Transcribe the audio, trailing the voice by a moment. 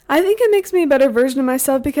I think it makes me a better version of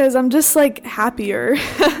myself because I'm just like happier.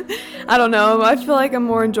 I don't know. I feel like I'm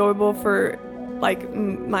more enjoyable for like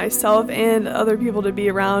myself and other people to be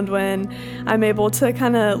around when I'm able to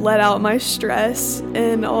kind of let out my stress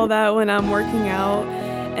and all that when I'm working out.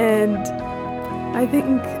 And I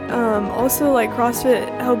think also like CrossFit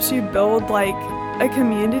helps you build like a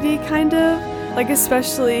community kind of, like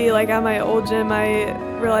especially like at my old gym I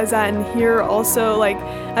realized that, and here also like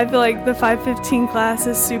I feel like the 515 class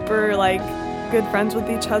is super like good friends with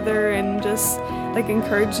each other and just like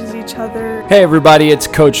encourages each other. Hey everybody, it's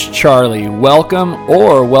Coach Charlie. Welcome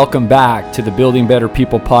or welcome back to the Building Better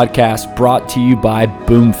People podcast brought to you by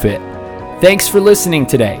BoomFit. Thanks for listening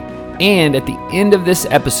today. And at the end of this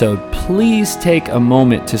episode, please take a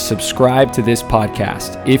moment to subscribe to this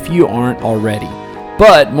podcast if you aren't already.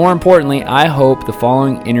 But more importantly, I hope the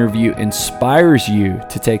following interview inspires you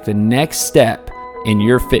to take the next step in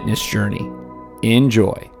your fitness journey.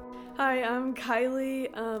 Enjoy. Hi, I'm Kylie.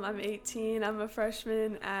 I'm 18. I'm a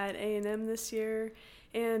freshman at A&M this year,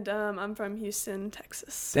 and I'm from Houston,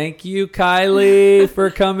 Texas. Thank you, Kylie, for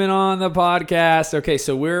coming on the podcast. Okay,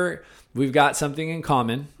 so we've got something in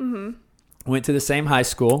common. Mm-hmm. Went to the same high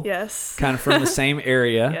school. Yes. Kind of from the same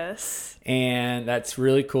area. Yes. And that's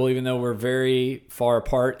really cool, even though we're very far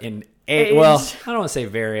apart in age. Age. Well, I don't want to say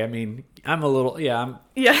very. I mean, I'm a little,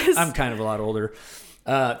 Yes. I'm kind of a lot older.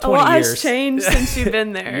 20 a lot years. has changed since you've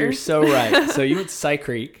been there. You're so right. So you went to Cy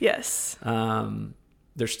Creek. Yes.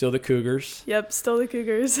 They're still the Cougars. Yep, still the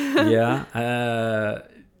Cougars. Yeah.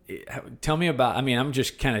 Tell me about, I'm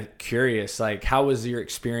just kind of curious, like, how was your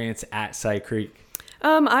experience at Cy Creek?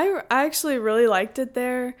 I actually really liked it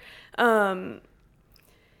there.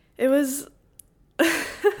 It was,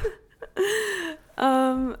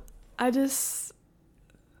 I just.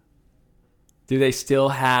 Do they still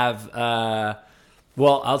have,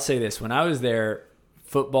 well, I'll say this. When I was there,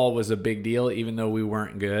 football was a big deal, even though we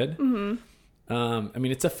weren't good. Mm-hmm.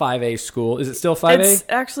 It's a 5A school. Is it still 5A? It's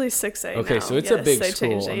actually 6A Okay, now. so it's a big they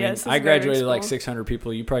school. Yes, I graduated like 600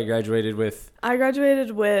 people. You probably graduated with... I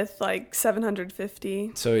graduated with like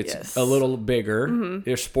 750. So it's a little bigger. Mm-hmm.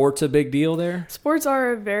 Is sports a big deal there? Sports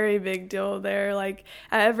are a very big deal there. Like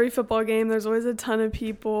at every football game, there's always a ton of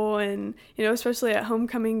people. And, especially at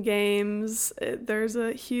homecoming games, there's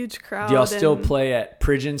a huge crowd. Do y'all still play at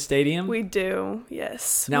Pridgeon Stadium? We do,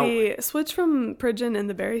 yes. Now, we switched from Pridgeon and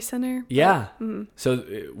the Berry Center. Yeah. Mm-hmm. So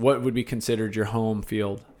what would be considered your home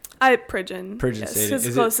field? Pridgeon. Pridgeon Stadium.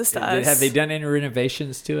 It's closest to us. Have they done any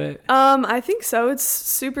renovations to it? I think so. It's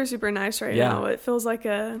super, super nice right now. It feels like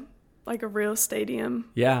a real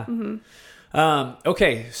stadium. Yeah. Mm-hmm.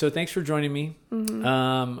 Okay, so thanks for joining me.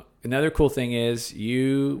 Mm-hmm. Another cool thing is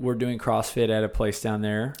you were doing CrossFit at a place down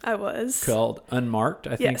there. I was. Called Unmarked,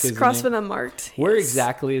 I think. Yes, CrossFit Unmarked. Where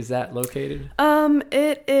exactly is that located?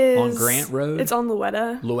 It is on Grant Road. It's on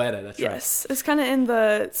Luetta. Luetta, that's right. Yes, it's kind of in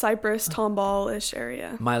the Cypress, Tomball-ish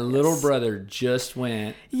area. My little brother just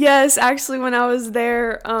went. Yes, actually, when I was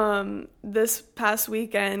there this past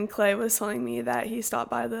weekend, Clay was telling me that he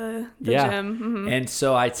stopped by the gym. Mm-hmm. And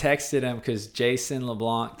so I texted him because Jason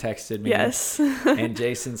LeBlanc texted me. Yes. And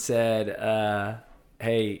Jason said,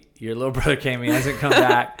 hey, your little brother came. He hasn't come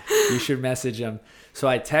back. You should message him. So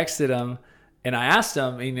I texted him and I asked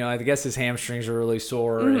him, I guess his hamstrings are really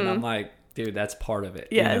sore. Mm-hmm. And I'm like, dude, that's part of it.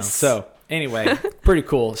 Yes. So anyway, pretty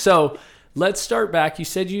cool. So let's start back. You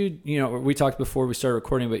said we talked before we started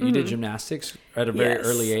recording, but you did gymnastics at a very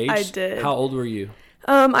early age. I did. How old were you?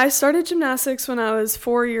 I started gymnastics when I was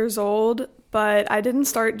 4 years old, but I didn't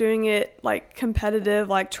start doing it like competitive,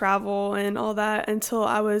 like travel and all that until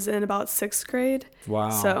I was in about 6th grade. Wow.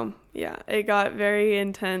 So yeah, it got very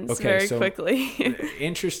intense very quickly.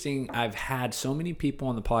 Interesting. I've had so many people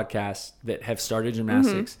on the podcast that have started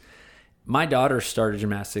gymnastics. Mm-hmm. My daughter started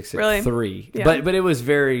gymnastics at 3, yeah. but it was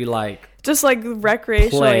very like just like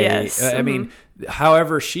recreational. Play. Yes,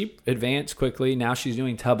 however, she advanced quickly. Now she's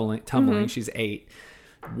doing tumbling. Mm-hmm. She's 8.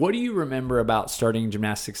 What do you remember about starting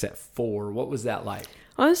gymnastics at 4? What was that like?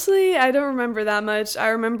 Honestly, I don't remember that much. I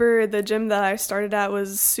remember the gym that I started at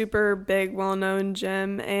was super big, well-known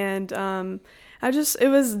gym, and it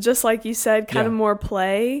was just like you said, kind of more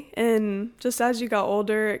play. And just as you got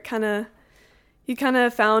older, you kind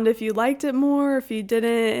of found if you liked it more, if you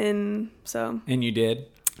didn't, and so. And you did?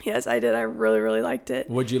 Yes, I did. I really, really liked it.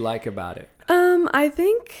 What'd you like about it? I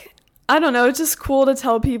think, I don't know, it's just cool to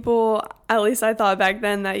tell people, at least I thought back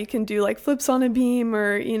then, that you can do like flips on a beam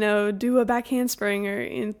or, do a back handspring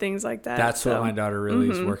or things like that. That's what my daughter really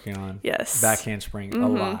is working on. Yes. Back handspring a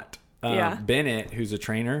lot. Bennett, who's a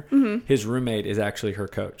trainer, his roommate is actually her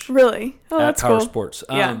coach. Really? Oh, that's cool. At Power cool. Sports.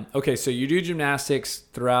 Yeah. Okay, so you do gymnastics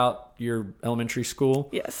throughout your elementary school?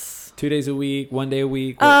 Yes. 2 days a week, 1 day a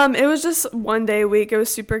week? It was just 1 day a week. It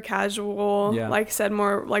was super casual. Yeah. Like I said,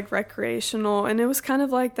 more like recreational. And it was kind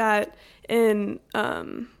of like that in,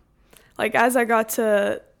 like as I got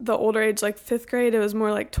to the older age, like 5th grade, it was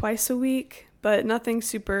more like twice a week, but nothing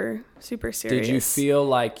super, super serious. Did you feel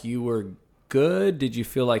like you were good? Did you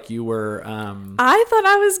feel like you were I thought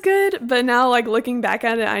I was good, but now like looking back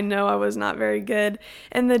at it, I know I was not very good.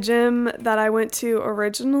 And the gym that I went to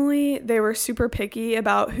originally, they were super picky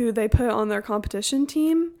about who they put on their competition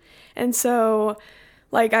team. And so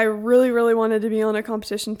like I really, really wanted to be on a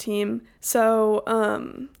competition team. So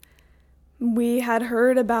we had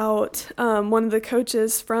heard about one of the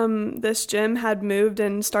coaches from this gym had moved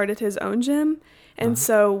and started his own gym. And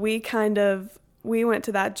so we went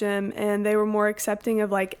to that gym, and they were more accepting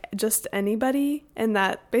of like just anybody, and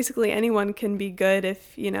that basically anyone can be good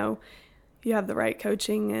if, you know, you have the right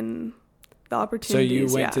coaching and the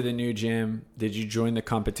opportunities. So you went to the new gym. Did you join the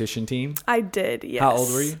competition team? I did, yes. How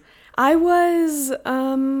old were you? I was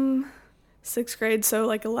 6th grade, so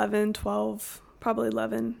like 11, 12, probably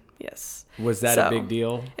 11. Yes. Was that a big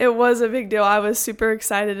deal? It was a big deal. I was super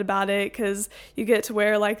excited about it because you get to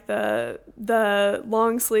wear like the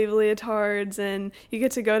long sleeve leotards, and you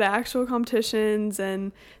get to go to actual competitions,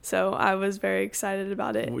 and so I was very excited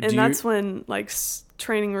about it. And that's when like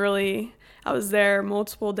training really, I was there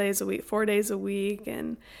multiple days a week, 4 days a week,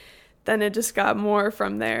 and then it just got more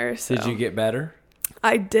from there. So. Did you get better?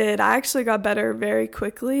 I did. I actually got better very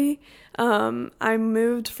quickly. I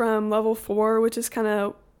moved from level 4, which is kind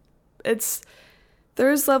of,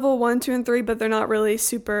 there's level 1, 2, and 3, but they're not really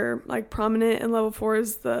super like prominent. And level 4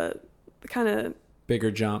 is the kind of bigger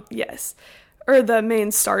jump. Yes, or the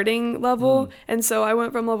main starting level. And so I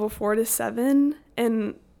went from level 4 to 7,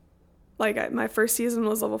 and like my first season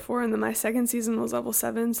was level 4, and then my second season was level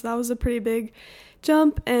 7. So that was a pretty big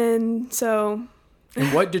jump. And so.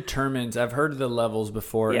 And what determines? I've heard of the levels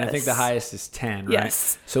before, Yes. and I think the highest is 10. Right?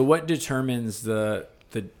 Yes. So what determines the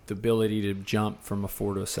ability to jump from a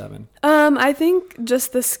 4 to a 7? I think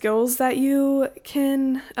just the skills that you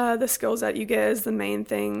the skills that you get is the main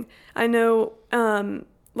thing. I know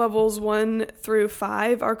levels 1 through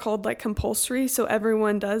 5 are called like compulsory, so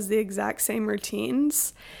everyone does the exact same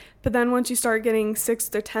routines. But then once you start getting 6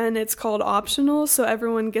 to 10, it's called optional, so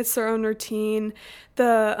everyone gets their own routine.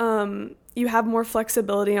 You have more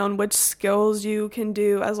flexibility on which skills you can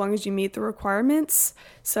do as long as you meet the requirements.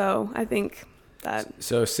 So I think that.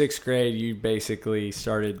 So 6th grade, you basically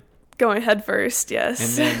started going head first,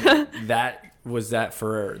 yes. And then was that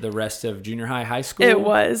for the rest of junior high school? It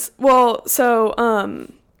was. Well, so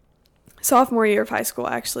sophomore year of high school,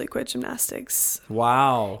 I actually quit gymnastics.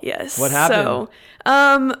 Wow. Yes. What happened?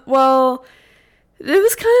 So, well, it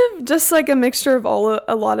was kind of just like a mixture of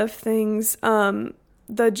a lot of things.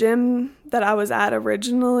 The gym that I was at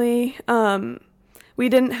originally, we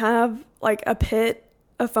didn't have like a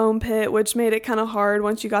foam pit, which made it kind of hard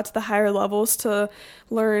once you got to the higher levels to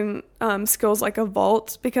learn skills like a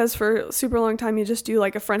vault, because for a super long time you just do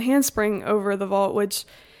like a front handspring over the vault, which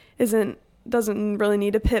doesn't really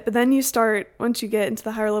need a pit. But then once you get into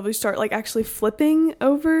the higher level, you start like actually flipping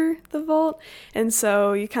over the vault, and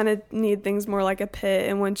so you kind of need things more like a pit.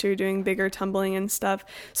 And once you're doing bigger tumbling and stuff,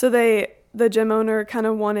 so the gym owner kind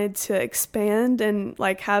of wanted to expand and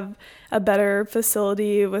like have a better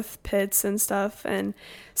facility with pits and stuff. And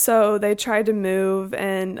so they tried to move,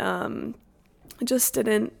 and it just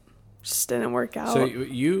didn't work out. So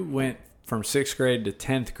you went from 6th grade to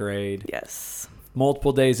 10th grade. Yes.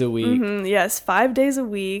 Multiple days a week. Mm-hmm, yes. 5 days a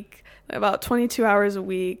week, about 22 hours a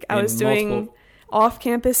week. I was doing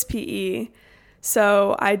off-campus PE.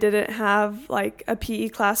 So I didn't have like a PE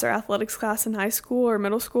class or athletics class in high school or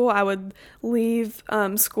middle school. I would leave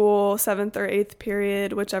school 7th or 8th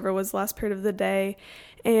period, whichever was the last period of the day.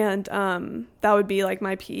 And that would be like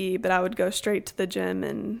my PE, but I would go straight to the gym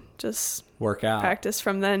and just work out, practice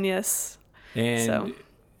from then. Yes. And so.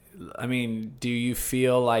 I mean, do you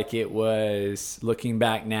feel like it was, looking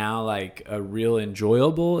back now, like a real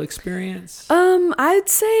enjoyable experience? I'd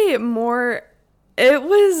say more. It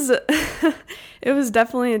was it was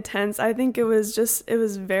definitely intense. I think it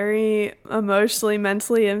was very emotionally,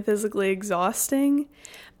 mentally, and physically exhausting.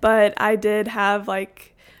 But I did have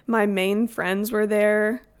like my main friends were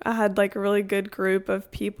there. I had like a really good group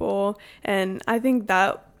of people, and I think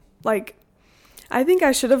that I think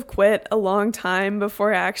I should have quit a long time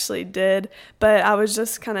before I actually did, but I was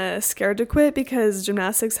just kind of scared to quit because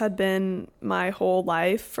gymnastics had been my whole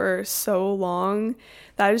life for so long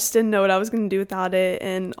that I just didn't know what I was going to do without it,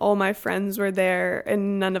 and all my friends were there,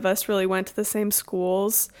 and none of us really went to the same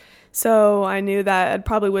schools, So I knew that I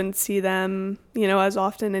probably wouldn't see them, as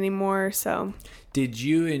often anymore. So did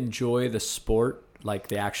you enjoy the sport, like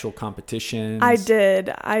the actual competitions? I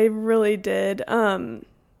did. I really did.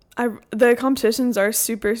 The competitions are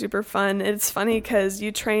super, super fun. It's funny because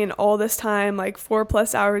you train all this time, like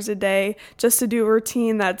 4+ hours a day, just to do a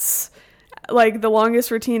routine that's like the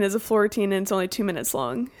longest routine is a floor routine and it's only 2 minutes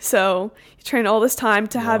long. So you train all this time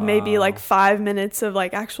to have maybe like 5 minutes of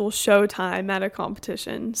like actual show time at a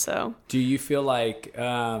competition. So do you feel like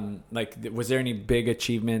was there any big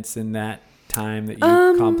achievements in that time that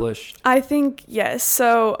you accomplished? I think yes.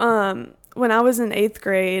 So when I was in 8th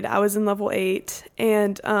grade, I was in level 8,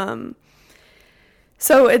 and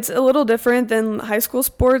so it's a little different than high school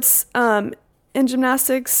sports. In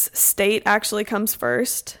gymnastics, state actually comes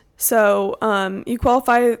first. So you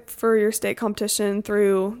qualify for your state competition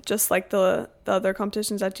through just like the other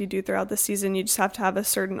competitions that you do throughout the season. You just have to have a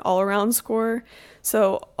certain all-around score.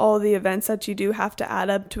 So all the events that you do have to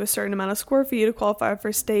add up to a certain amount of score for you to qualify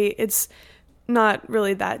for state. It's not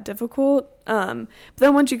really that difficult. But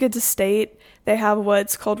then once you get to state, they have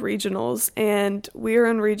what's called regionals, and we're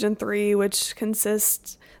in Region 3, which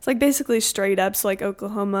consists, it's like basically straight up, so like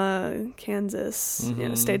Oklahoma, Kansas,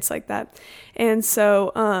 states like that. And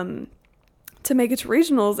so to make it to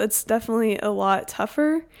regionals, it's definitely a lot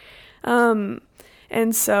tougher.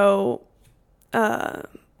 And so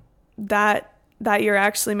that year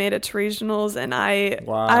actually made it to regionals, and I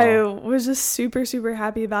was just super, super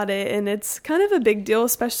happy about it. And it's kind of a big deal,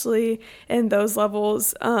 especially in those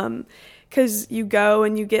levels, because you go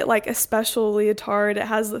and you get like a special leotard. It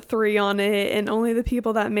has the 3 on it, and only the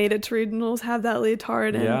people that made it to regionals have that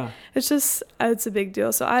leotard. And it's a big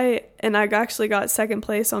deal. So I actually got 2nd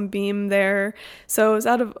place on beam there. So it was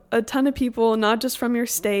out of a ton of people, not just from your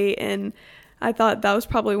state. And I thought that was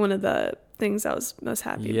probably one of the things I was most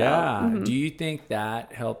happy about. Mm-hmm. Do you think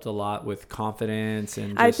that helped a lot with confidence?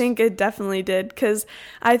 And I think it definitely did, because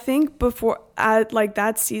I think before like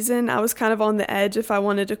that season, I was kind of on the edge if I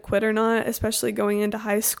wanted to quit or not, especially going into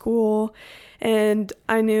high school. And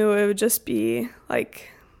I knew it would just be like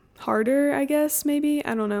harder, I guess, maybe.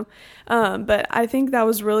 I don't know. But I think that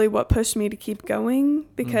was really what pushed me to keep going,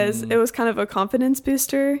 because it was kind of a confidence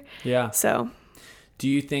booster. Yeah. So do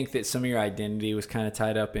you think that some of your identity was kind of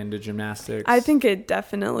tied up into gymnastics? I think it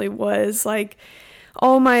definitely was. Like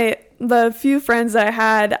the few friends I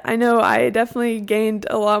had, I know I definitely gained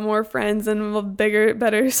a lot more friends and a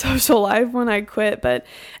better social life when I quit, but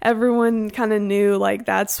everyone kind of knew like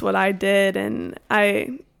that's what I did, and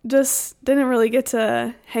I just didn't really get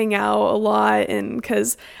to hang out a lot, and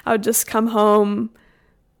because I would just come home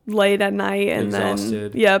late at night and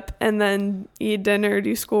exhausted. And then eat dinner,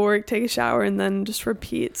 do schoolwork, take a shower, and then just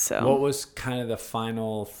repeat. So what was kind of the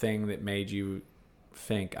final thing that made you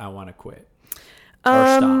think I want to quit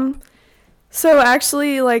or stop? So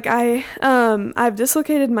actually, like I've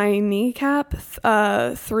dislocated my kneecap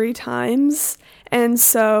 3 times, and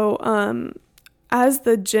so as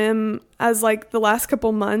like the last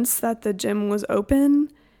couple months that the gym was open,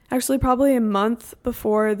 actually probably a month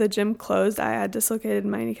before the gym closed, I had dislocated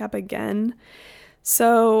my kneecap again.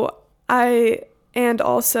 So I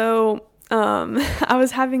was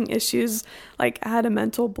having issues, like I had a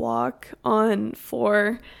mental block on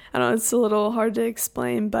floor. I don't know, it's a little hard to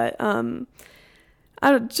explain, but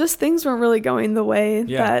just things weren't really going the way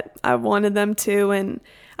that I wanted them to, and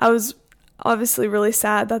I was obviously really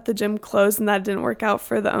sad that the gym closed and that didn't work out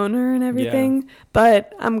for the owner and everything.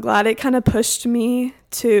 But I'm glad it kind of pushed me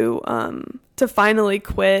to finally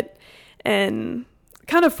quit, and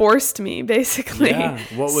kind of forced me, basically. Yeah.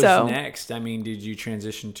 What was next? I mean, did you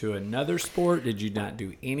transition to another sport? Did you not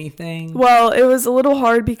do anything? Well, it was a little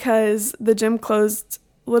hard because the gym closed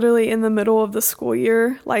literally in the middle of the school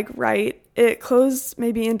year, it closed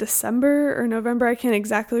maybe in December or November. I can't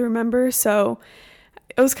exactly remember. So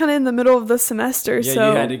it was kind of in the middle of the semester. Yeah,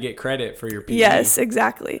 so you had to get credit for your PE. Yes,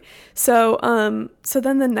 exactly. So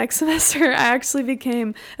then the next semester, I actually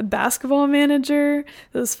became a basketball manager.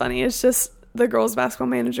 It was funny. It's just the girls' basketball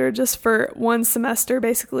manager just for one semester,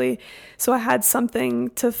 basically. So I had something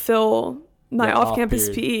to fill my off-campus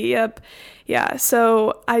PE. Yep. Yeah.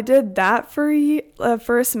 So I did that for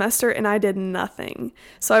a semester, and I did nothing.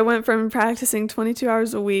 So I went from practicing 22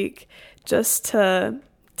 hours a week just to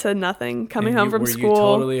nothing, coming home from school. Were you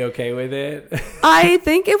totally okay with it? I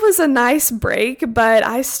think it was a nice break, but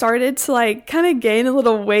I started to kind of gain a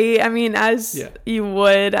little weight. I mean, as you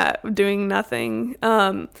would at doing nothing.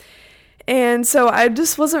 And so I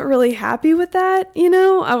just wasn't really happy with that,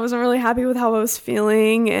 I wasn't really happy with how I was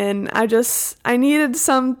feeling, and I needed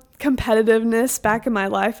some competitiveness back in my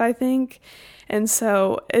life, I think. And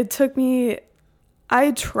so it took me,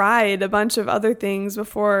 I tried a bunch of other things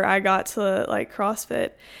before I got to like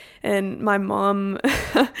CrossFit. And my mom,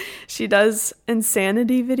 she does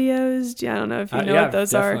insanity videos. I don't know if you know what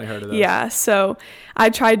those are. Heard of those. Yeah, so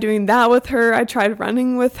I tried doing that with her. I tried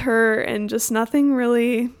running with her, and just nothing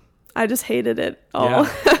really. I just hated it all.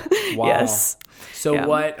 Yeah. Wow. Yes. So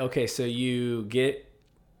okay, so you get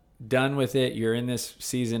done with it. You're in this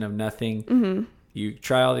season of nothing. Mm-hmm. You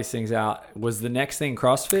try all these things out. Was the next thing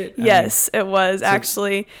CrossFit? Yes, it was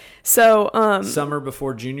actually. So summer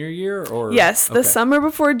before junior year, or yes, the summer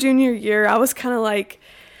before junior year, I was kind of like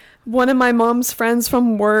one of my mom's friends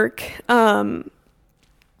from work.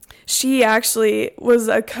 She actually was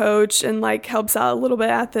a coach and like helps out a little bit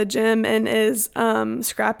at the gym and is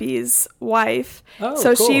Scrappy's wife. Oh,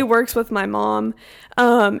 so cool. She works with my mom.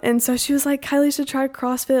 And so she was like, Kylie should try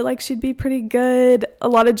CrossFit. Like she'd be pretty good. A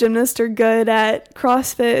lot of gymnasts are good at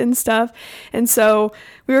CrossFit and stuff. And so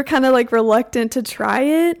we were kind of like reluctant to try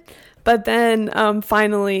it. But then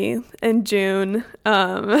finally in June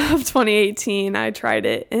of 2018, I tried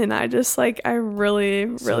it, and I just like I really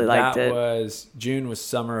liked it. June was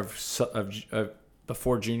summer of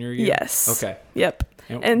before junior year. Yes. Okay. Yep.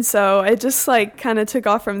 And so it just like kind of took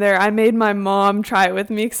off from there. I made my mom try it with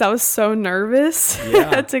me because I was so nervous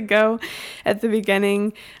to go at the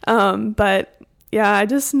beginning. But yeah, I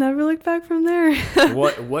just never looked back from there.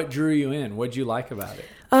 What drew you in? What'd you like about it?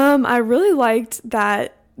 I really liked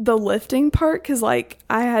that. The lifting part, because like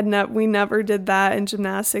we never did that in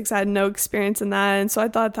gymnastics. I had no experience in that, and so I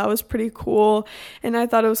thought that was pretty cool. And I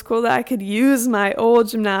thought it was cool that I could use my old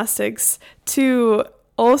gymnastics to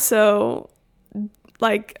also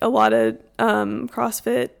like a lot of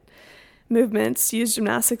CrossFit movements use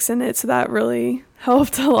gymnastics in it, so that really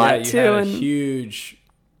helped a lot too. Had a huge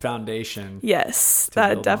foundation. Yes,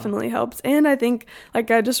 that definitely helps. And I think like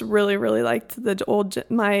I just really liked the old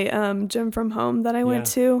my gym from home that I went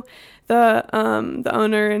to. The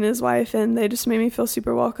owner and his wife, and they just made me feel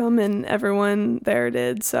super welcome, and everyone there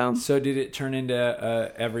did. So did it turn into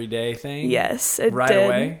a everyday thing? Yes, it right did.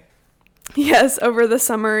 Away. Yes, over the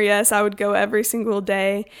summer, yes, I would go every single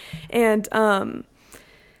day. And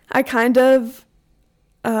I kind of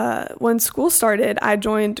when school started, I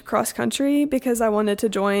joined cross country because I wanted to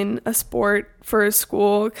join a sport for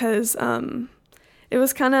school, because it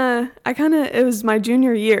was it was my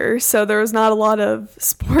junior year, so there was not a lot of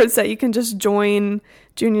sports that you can just join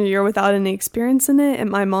junior year without any experience in it. And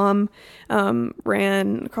my mom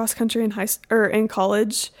ran cross country in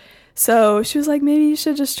college. So she was like, maybe you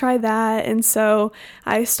should just try that. And so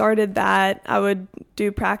I started that. I would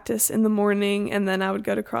do practice in the morning, and then I would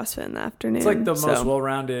go to CrossFit in the afternoon. It's like the most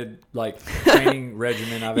well-rounded like training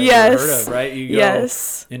regimen I've ever heard of, right? You go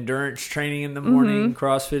endurance training in the morning,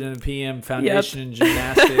 CrossFit in the PM, foundation and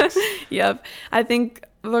gymnastics. Yep. I think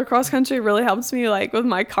the cross country really helps me like with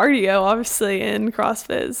my cardio, obviously, in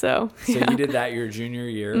CrossFit. So you did that your junior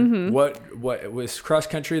year. Mm-hmm. What was cross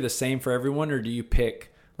country the same for everyone, or do you pick?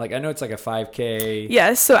 Like, I know it's like a 5K.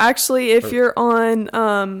 Yes. So actually, if you're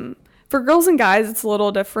on, for girls and guys, it's a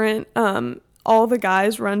little different. All the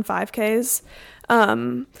guys run 5Ks.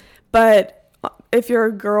 But if you're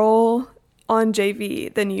a girl on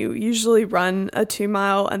JV, then you usually run a 2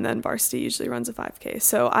 mile, and then varsity usually runs a 5K.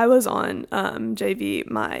 So I was on JV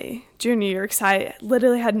my junior year because I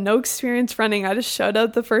literally had no experience running. I just showed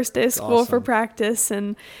up the first day of school for practice,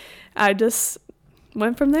 and I just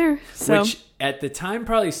went from there. So. Which at the time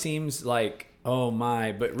probably seems like, oh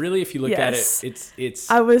my, but really if you look at it,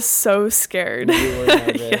 it's I was so scared. You were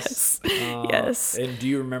nervous. Yes. And do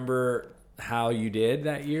you remember how you did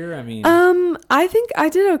that year? I mean, I think I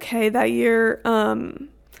did okay that year.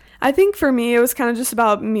 I think for me, it was kind of just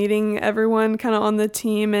about meeting everyone kind of on the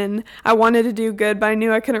team, and I wanted to do good, but I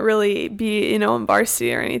knew I couldn't really be, in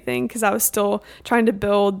varsity or anything, because I was still trying to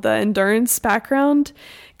build the endurance background,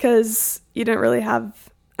 because you didn't really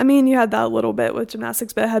have, you had that a little bit with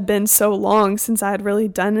gymnastics, but it had been so long since I had really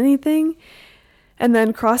done anything. And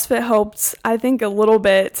then CrossFit helped, I think, a little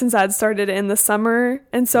bit since I had started in the summer.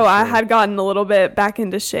 And so I had gotten a little bit back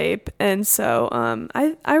into shape. And so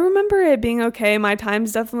I remember it being okay. My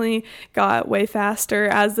times definitely got way faster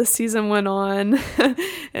as the season went on.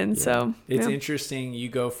 And so it's interesting. You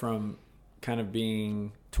go from kind of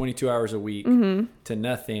being 22 hours a week to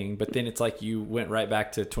nothing, but then it's like you went right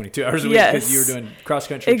back to 22 hours a week because you were doing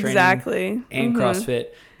cross-country training and CrossFit.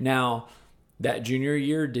 Now, that junior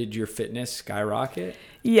year, did your fitness skyrocket?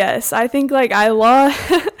 Yes, I think like I lost,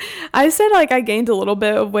 I said like I gained a little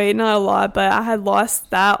bit of weight, not a lot, but I had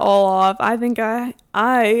lost that all off. I think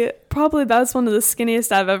I probably, that's one of the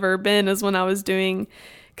skinniest I've ever been, is when I was doing,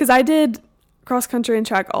 because I did cross country and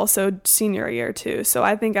track also senior year too. So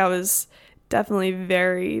I think I was definitely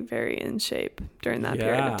very, very in shape during that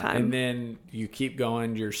period of time. And then you keep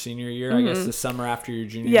going your senior year, I guess the summer after your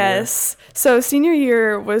junior year. Yes. So senior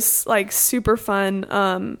year was like super fun.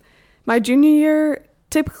 My junior year,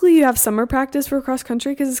 typically you have summer practice for cross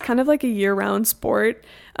country because it's kind of like a year-round sport.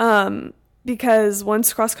 Because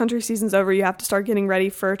once cross country season's over, you have to start getting ready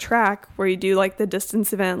for track where you do like the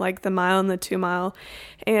distance event, like the mile and the 2 mile.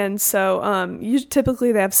 And so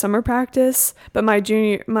typically they have summer practice, but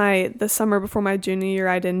the summer before my junior year,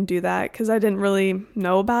 I didn't do that because I didn't really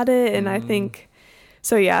know about it. And I think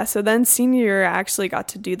so then senior year I actually got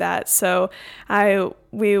to do that. So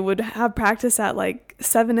we would have practice at like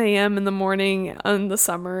 7 a.m. in the morning in the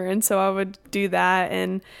summer, and so I would do that,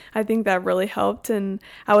 and I think that really helped. And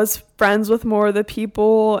I was friends with more of the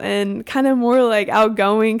people and kind of more like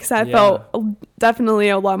outgoing because I felt definitely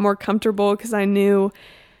a lot more comfortable because I knew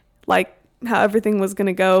like how everything was going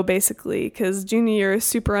to go, basically, because junior year is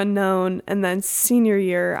super unknown, and then senior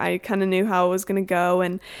year I kind of knew how it was going to go,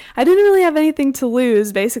 and I didn't really have anything to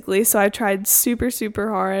lose, basically, so I tried super, super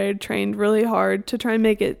hard, trained really hard to try and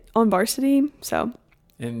make it on varsity. So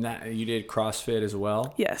and that you did CrossFit as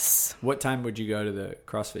well? Yes. What time would you go to the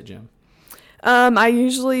CrossFit gym? I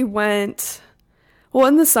usually went, well,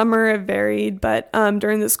 in the summer it varied, but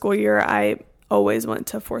during the school year I always went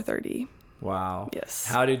to 4:30. Wow. Yes.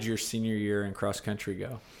 How did your senior year in cross country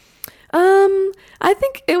go? I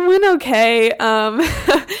think it went okay.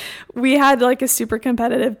 We had like a super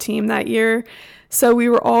competitive team that year. So we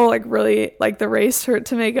were all like really like the race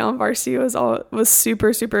to make it on varsity was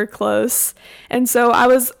super, super close. And so I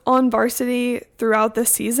was on varsity throughout the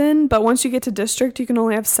season, but once you get to district, you can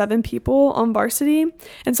only have 7 people on varsity.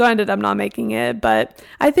 And so I ended up not making it, but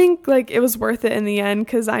I think like it was worth it in the end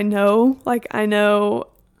because I know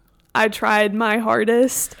I tried my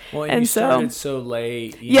hardest. Well, and you started so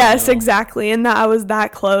late. Yes, exactly. And that I was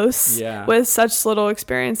that close with such little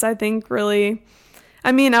experience. I think really,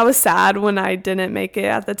 I mean, I was sad when I didn't make it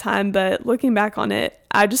at the time, but looking back on it,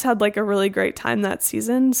 I just had like a really great time that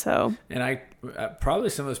season. So, and I probably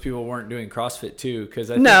some of those people weren't doing CrossFit too, because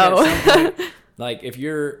I think at some point, like if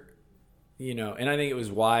you're, and I think it was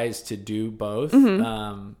wise to do both,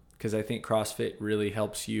 because I think CrossFit really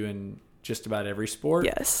helps you in just about every sport.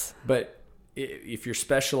 Yes. But if you're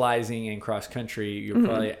specializing in cross country, you're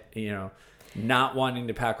probably, not wanting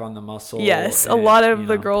to pack on the muscle. Yes. A lot of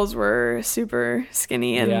the girls were super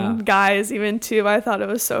skinny and guys even too. I thought it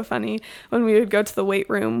was so funny when we would go to the weight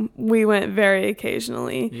room, we went very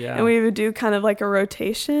occasionally and we would do kind of like a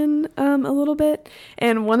rotation, a little bit.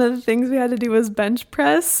 And one of the things we had to do was bench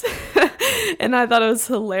press. And I thought it was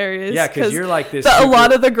hilarious. Yeah. Cause you're like this. A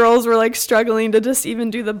lot of the girls were like struggling to just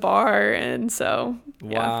even do the bar. And so,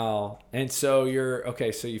 wow. And so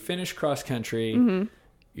so you finished cross country.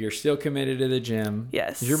 You're still committed to the gym.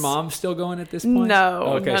 Yes. Is your mom still going at this point? No.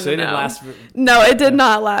 Okay, so it didn't last. No, it did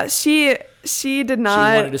not last. She did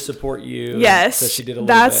not. She wanted to support you. Yes. So she did a little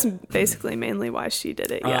That's bit. basically mainly why she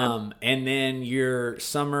did it. Yeah. And then your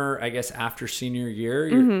summer, I guess after senior year,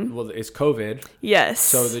 well, it's COVID. Yes.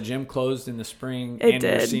 So the gym closed in the spring. It and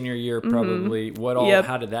did. Your senior year probably.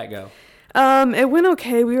 How did that go? It went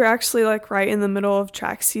okay. We were actually like right in the middle of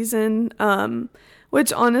track season.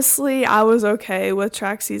 Which honestly, I was okay with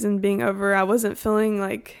track season being over. I wasn't feeling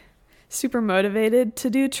like super motivated to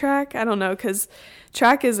do track. I don't know, because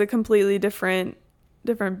track is a completely different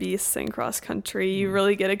beast than cross country. You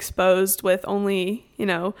really get exposed with only,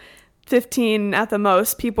 15 at the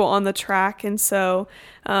most people on the track. And so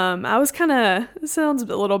I was kind of, it sounds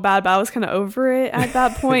a little bad, but I was kind of over it at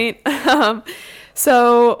that point.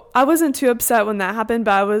 So I wasn't too upset when that happened,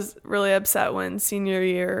 but I was really upset when senior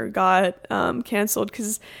year got canceled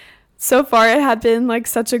because so far it had been like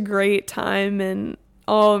such a great time and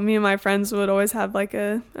me and my friends would always have like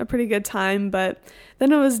a pretty good time. But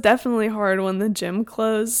then it was definitely hard when the gym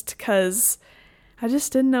closed because I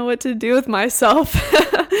just didn't know what to do with myself.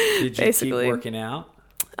 Did you keep working out?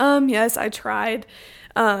 Yes, I tried.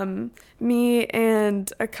 Me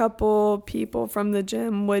and a couple people from the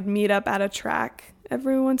gym would meet up at a track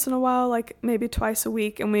every once in a while, like maybe twice a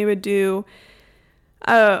week. And we would do,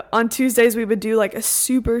 on Tuesdays, we would do like a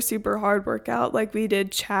super, super hard workout. Like we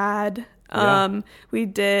did Chad. We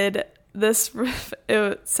did this,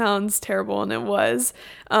 it sounds terrible. And it was,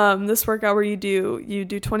 this workout where you do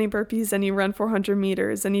 20 burpees and you run 400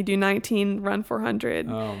 meters and you do 19, run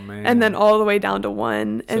 400. Oh man. And then all the way down to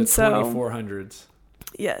 1. So and so 2400s.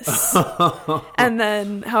 Yes. And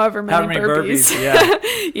then however many burpees.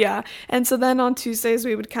 Yeah. And so then on Tuesdays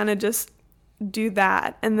we would kind of just do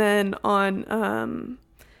that. And then on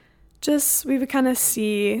we would kind of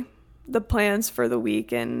see the plans for the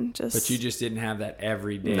week and just. But you just didn't have that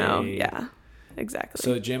every day. No, yeah. exactly.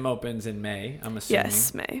 So gym opens in May, I'm assuming.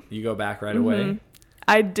 Yes, May. You go back right away?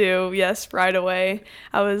 I do, yes, right away.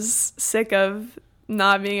 I was sick of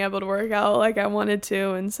not being able to work out like I wanted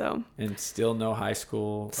to, and so. And still no high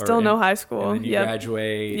school? No high school. And then you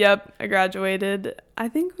graduate? Yep, I graduated. I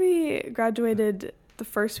think we graduated the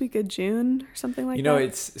first week of June or something like that. You know,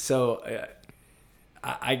 it's so...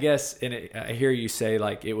 I guess, and I hear you say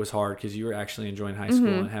like it was hard because you were actually enjoying high school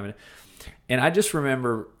and having, and I just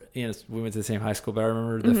remember, you know, we went to the same high school, but I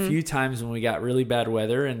remember the few times when we got really bad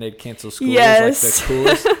weather and they'd cancel school. Yes. It was like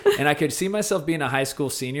the coolest. And I could see myself being a high school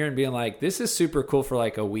senior and being like, this is super cool for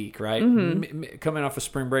like a week, right? Coming off of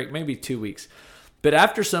spring break, maybe 2 weeks. But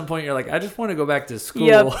after some point, you're like, I just want to go back to school.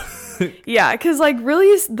 Yep. Yeah, because like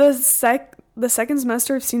really the second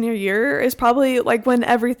semester of senior year is probably like when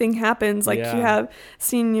everything happens. Like you have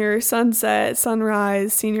senior sunset,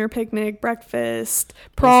 sunrise, senior picnic, breakfast,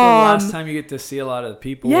 prom. It's the last time you get to see a lot of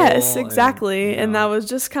people. Yes, exactly. And that was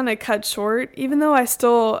just kind of cut short, even though I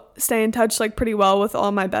still stay in touch like pretty well with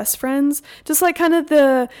all my best friends. Just like kind of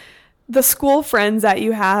the school friends that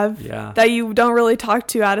you have that you don't really talk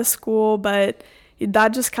to out of school, but that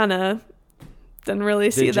just kind of didn't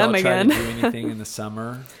really see them again. Did y'all try to do anything in the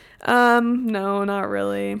summer? No, not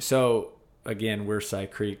really. So again, we're Cy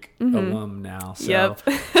Creek alum now. So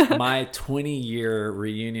my 20-year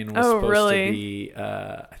reunion was supposed to be,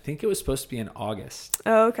 I think it was supposed to be in August.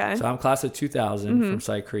 Oh, okay. So I'm class of 2000 from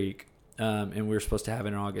Cy Creek. And we were supposed to have it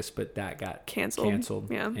in August, but that got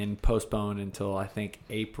canceled and postponed until I think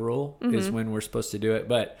April is when we're supposed to do it.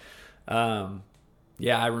 But, I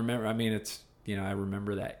remember, I mean, it's, you know, I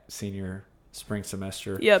remember that senior spring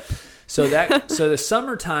semester. Yep. So the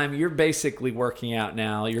summertime, you're basically working out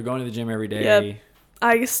now. You're going to the gym every day. Yep.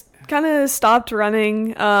 I kind of stopped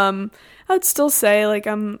running. I would still say like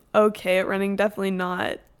I'm okay at running. Definitely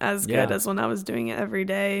not as good as when I was doing it every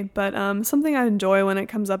day, but something I enjoy when it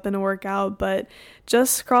comes up in a workout. But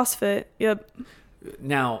just CrossFit. Yep.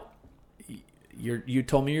 Now, you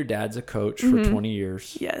told me your dad's a coach for 20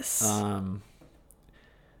 years. Yes.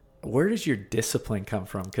 Where does your discipline come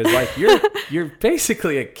from? Because like you're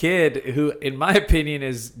basically a kid who, in my opinion,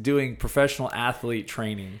 is doing professional athlete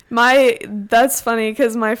training. That's funny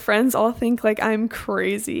because my friends all think like I'm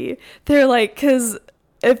crazy. They're like, because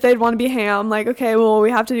if they'd want to be hanging out, I'm like, okay, well,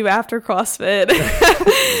 we have to do after CrossFit.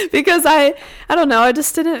 Because I don't know, I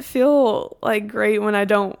just didn't feel like great when I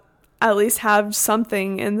don't at least have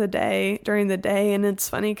something during the day. And it's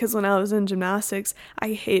funny because when I was in gymnastics,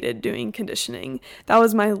 I hated doing conditioning. That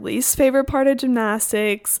was my least favorite part of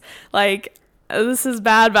gymnastics. Like, this is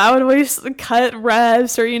bad, but I would always cut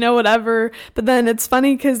reps or, you know, whatever. But then it's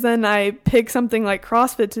funny because then I pick something like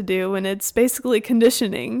CrossFit to do and it's basically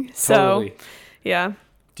conditioning. Totally. So, yeah.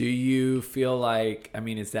 Do you feel like, I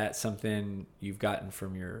mean, is that something you've gotten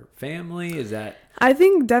from your family? Is that? I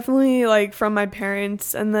think definitely like from my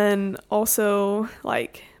parents, and then also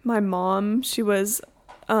like my mom. She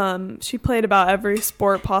played about every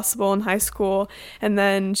sport possible in high school, and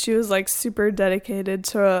then she was like super dedicated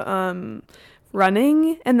to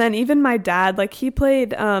running. And then even my dad, like he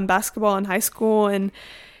played basketball in high school, and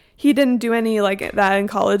he didn't do any like that in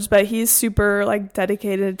college, but he's super like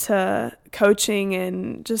dedicated to coaching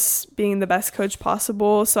and just being the best coach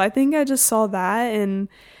possible. So I think I just saw that, and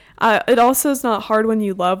it also is not hard when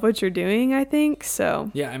you love what you're doing, I think.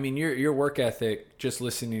 So yeah, I mean your work ethic, just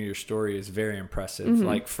listening to your story, is very impressive.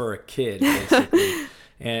 Like for a kid, basically,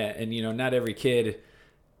 and you know, not every kid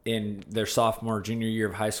in their sophomore, junior year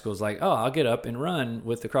of high school is like, oh, I'll get up and run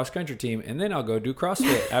with the cross country team, and then I'll go do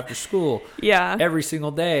CrossFit after school. Yeah, every single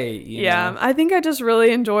day. You know? I think I just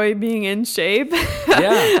really enjoy being in shape.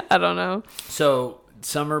 Yeah, I don't know. So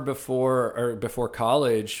summer before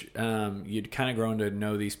college, you'd kind of grown to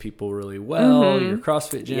know these people really well. Your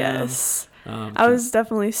CrossFit gym. Yes, I was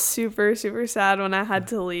definitely super, super sad when I had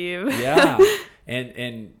to leave. Yeah,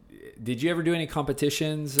 and did you ever do any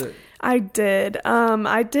competitions? I did.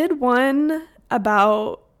 I did one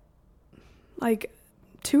about like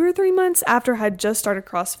 2 or 3 months after I had just started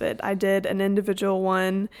CrossFit. I did an individual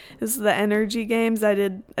one. This is the Energy Games. I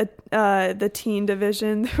did the teen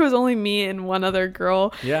division. There was only me and one other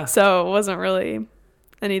girl. Yeah. So it wasn't really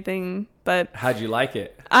anything, but how'd you like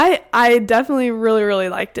it? I definitely really, really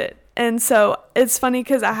liked it. And so it's funny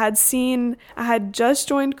because I had just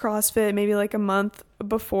joined CrossFit maybe like a month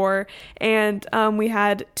before, and we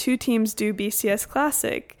had 2 teams do BCS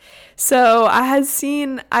Classic. So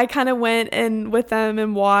I kind of went in with them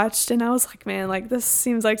and watched, and I was like, man, like this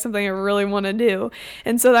seems like something I really want to do.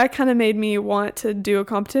 And so that kind of made me want to do a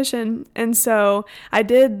competition. And so I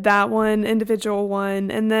did that one, individual one,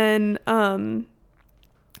 and then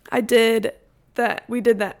we did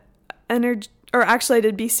that or actually I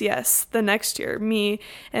did BCS the next year, me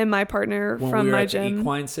and my partner when from we were my at gym. the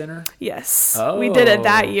Equine Center? Yes. Oh. We did it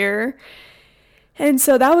that year. And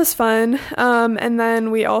so that was fun. And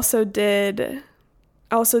then we also did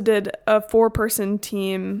a 4-person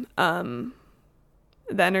team, the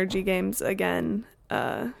Energy Games again.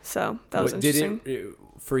 So that was interesting.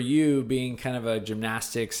 For you being kind of a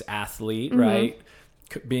gymnastics athlete, Mm-hmm. right?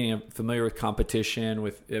 Being familiar with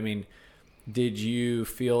competition did you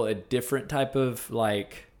feel a different type of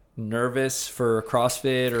like nervous for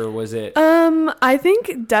CrossFit, or was it? I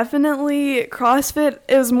think definitely CrossFit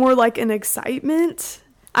is more like an excitement.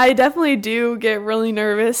 I definitely do get really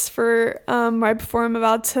nervous for right before I'm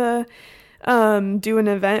about to do an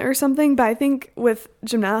event or something, but I think with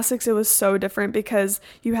gymnastics it was so different because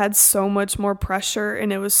you had so much more pressure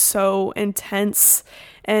and it was so intense,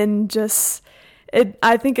 and just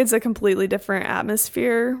I think it's a completely different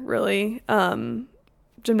atmosphere, really.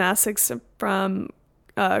 Gymnastics from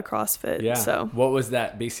CrossFit. Yeah. So what was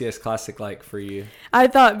that BCS Classic like for you? I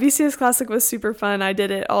thought BCS Classic was super fun. I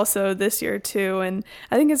did it also this year too, and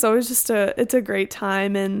I think it's always it's a great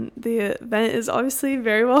time, and the event is obviously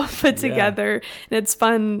very well put together, and it's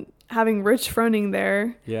fun having Rich Froning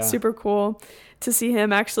there. Yeah. Super cool to see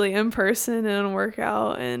him actually in person and a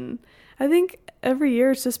workout, and I think every year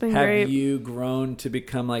it's just been great. Have you grown to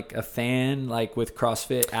become like a fan, like with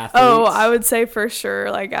CrossFit athletes? Oh, I would say for sure.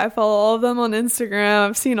 Like I follow all of them on Instagram.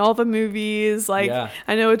 I've seen all the movies. Like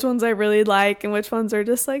I know which ones I really like and which ones are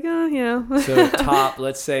just like, So top,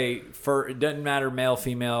 let's say it doesn't matter male,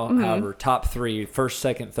 female, however, top 3, first,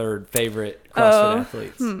 second, third favorite CrossFit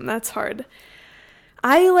athletes. That's hard.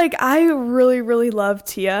 I really, really love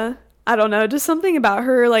Tia. I don't know, just something about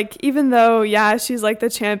her, like, even though, she's like the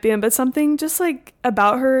champion, but something just like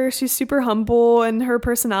about her, she's super humble and her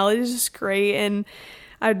personality is just great, and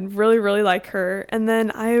I really, really like her. And then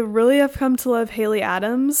I really have come to love Haley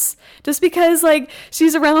Adams just because, like,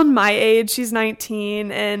 she's around my age, she's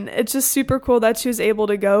 19, and it's just super cool that she was able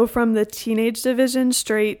to go from the teenage division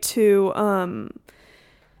straight to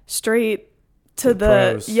the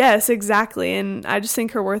pros. Yes, exactly. And I just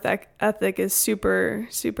think her work ethic is super,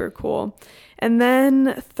 super cool. And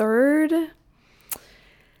then third,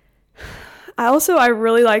 I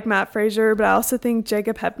really like Matt Fraser, but I also think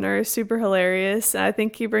Jacob Hepner is super hilarious. And I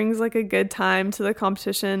think he brings like a good time to the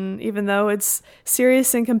competition, even though it's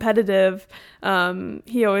serious and competitive.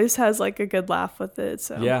 He always has like a good laugh with it.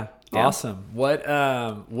 So yeah. Awesome. What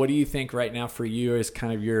do you think right now for you is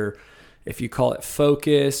kind of your, if you call it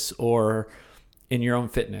focus or in your own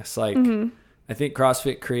fitness? Like, I think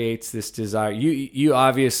CrossFit creates this desire. You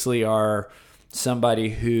obviously are somebody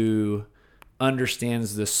who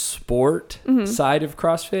understands the sport side of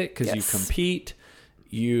CrossFit because you compete,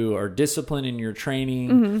 you are disciplined in your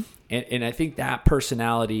training. And I think that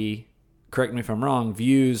personality, correct me if I'm wrong,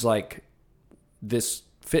 views like this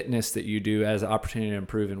fitness that you do as an opportunity to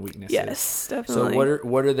improve in weaknesses. Yes, definitely. So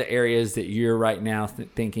what are the areas that you're right now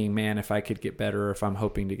thinking, man, if I could get better, or if I'm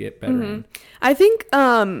hoping to get better in? I think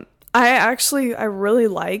I really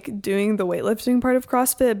like doing the weightlifting part of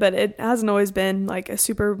CrossFit, but it hasn't always been like a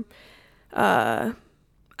super I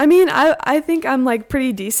think I'm like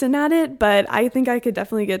pretty decent at it, but I think I could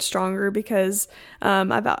definitely get stronger because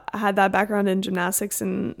I had that background in gymnastics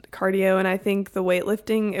and cardio, and I think the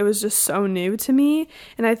weightlifting, it was just so new to me,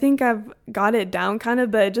 and I think I've got it down kind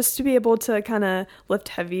of, but just to be able to kind of lift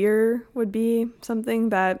heavier would be something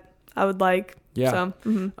that I would like. Yeah. So,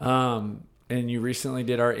 and you recently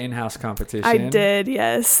did our in-house competition. I did,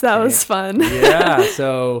 yes. That was fun. Yeah.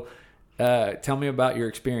 So tell me about your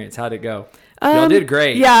experience. How'd it go? Y'all did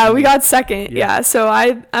great. Yeah, we got second. Yeah. So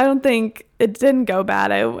I don't think it didn't go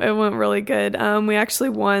bad. It went really good. We actually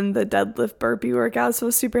won the deadlift burpee workout, so I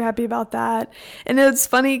was super happy about that. And it's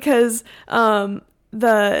funny because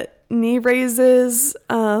the knee raises,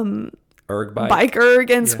 bike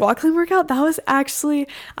erg and squat clean workout, that was actually,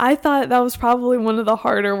 I thought that was probably one of the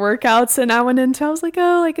harder workouts, and I was like,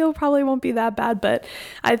 oh, like it probably won't be that bad, but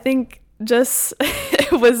I think just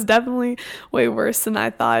it was definitely way worse than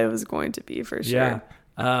I thought it was going to be, for sure.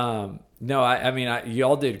 Yeah. No, I mean,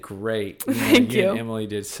 y'all did great. Thank you. And Emily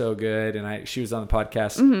did so good, and she was on the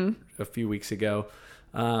podcast a few weeks ago.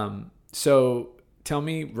 So tell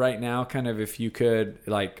me right now, kind of, if you could,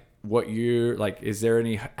 like, what you're like, is there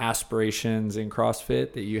any aspirations in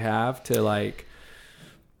CrossFit that you have to like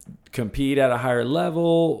compete at a higher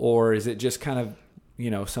level, or is it just kind of,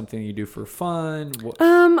 something you do for fun?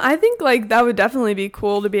 I think like that would definitely be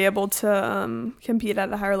cool to be able to compete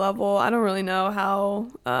at a higher level. I don't really know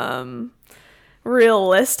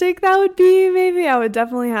realistic that would be, maybe I would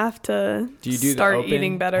definitely have to start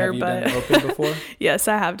eating better. Have you but done the Open before? Yes,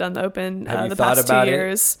 I have done the Open Have you the thought past about 2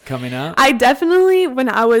 years. Coming up? I definitely, when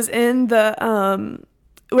I was in the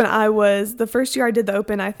the first year I did the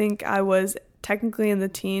Open, I think I was technically in the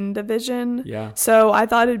teen division. Yeah. So I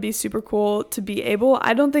thought it'd be super cool to be able,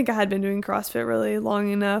 I don't think I had been doing CrossFit really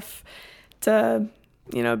long enough to,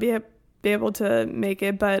 be able to make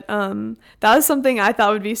it. But that was something I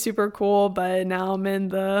thought would be super cool. But now I'm in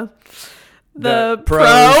the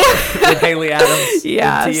pro with Haley Adams.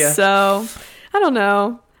 Yeah. So I don't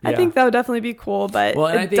know. Yeah. I think that would definitely be cool, but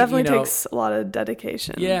it definitely takes a lot of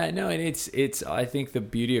dedication. Yeah, no, and it's. I think the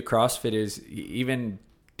beauty of CrossFit is even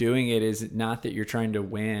doing it is not that you're trying to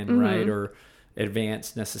win, right, or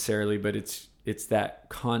advance necessarily, but it's that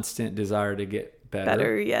constant desire to get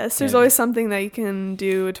better. Yes. There's always something that you can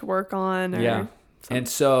do to work on. Yeah. And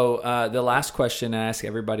so the last question, I ask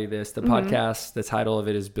everybody this, the podcast, the title of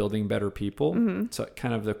it is Building Better People. So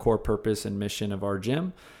kind of the core purpose and mission of our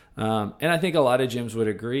gym. And I think a lot of gyms would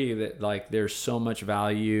agree that like there's so much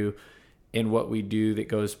value in what we do that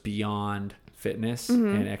goes beyond fitness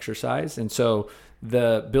and exercise. And so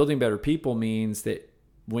the Building Better People means that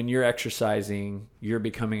when you're exercising, you're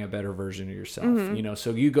becoming a better version of yourself.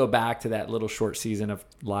 So you go back to that little short season of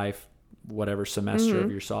life, whatever semester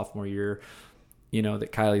of your sophomore year,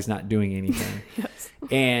 that Kylie's not doing anything. Yes.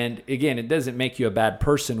 And again, it doesn't make you a bad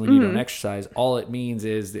person when you don't exercise. All it means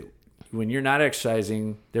is that when you're not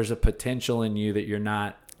exercising, there's a potential in you that you're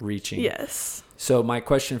not reaching. Yes. So my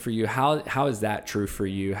question for you, how is that true for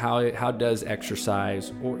you? How does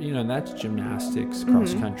exercise, or and that's gymnastics,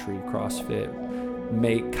 cross country, CrossFit,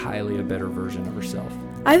 make Kylie a better version of herself?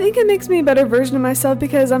 I think it makes me a better version of myself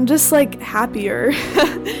because I'm just like happier.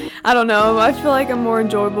 I don't know. I feel like I'm more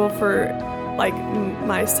enjoyable for like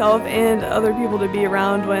myself and other people to be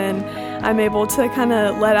around when I'm able to kind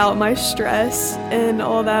of let out my stress and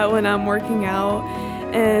all that when I'm working out.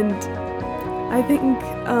 And I think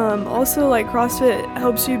also like CrossFit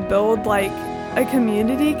helps you build like a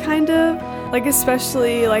community kind of, like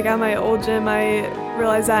especially like at my old gym, I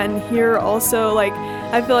realized that, and here also like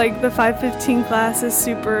I feel like the 515 class is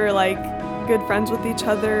super like good friends with each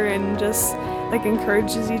other and just like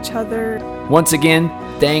encourages each other. Once again,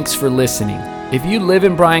 thanks for listening. If you live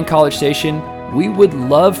in Bryan College Station, we would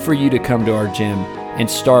love for you to come to our gym and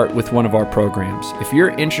start with one of our programs. If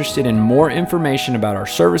you're interested in more information about our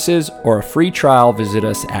services or a free trial, visit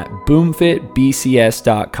us at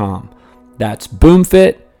boomfitbcs.com. That's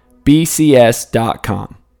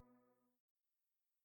boomfitbcs.com.